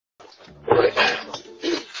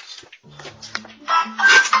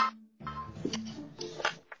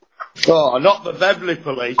Oh, not the Beverley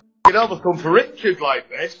police. You never come for Richard like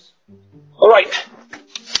this. Alright.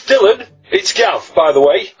 Dylan, it's Gav, by the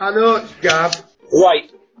way. I know it's Gav.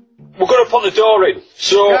 Right. We're going to put the door in,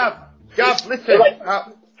 so... Gav, listen. Right.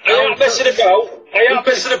 I ain't messing about.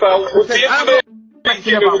 With the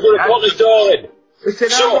information we're going to put the door in. Listen,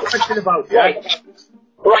 I'm not messing about, right.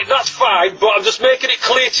 Right, that's fine, but I'm just making it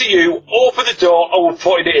clear to you, open the door and we're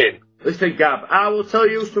putting it in. Listen, Gav, I will tell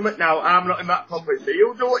you something now. I'm not in that property, so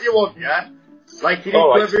you do what you want, yeah? Like you did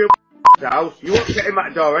to every house. You won't get in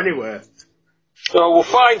that door anyway. So we'll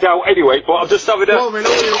find out anyway, but I'm just having a... Come on,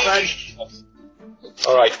 hurry up then.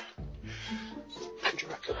 Alright.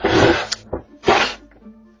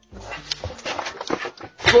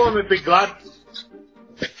 Go on, my big lad.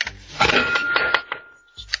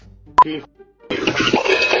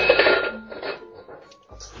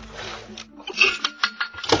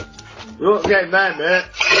 You're not getting there, mate.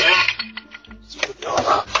 It's a good door,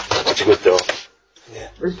 that. It's a good door. Yeah.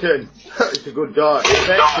 Listen, it's a good door.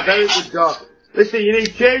 It's a very good door. Listen, you need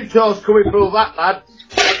chainsaws coming through that, lad.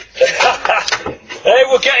 Hey,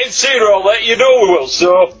 we're getting sooner or later, you know we will,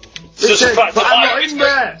 so... It's just a fact of I'm life. not in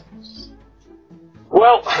there.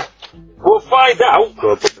 Well, we'll find out.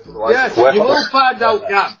 Yes, you will find out,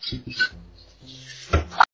 Gav.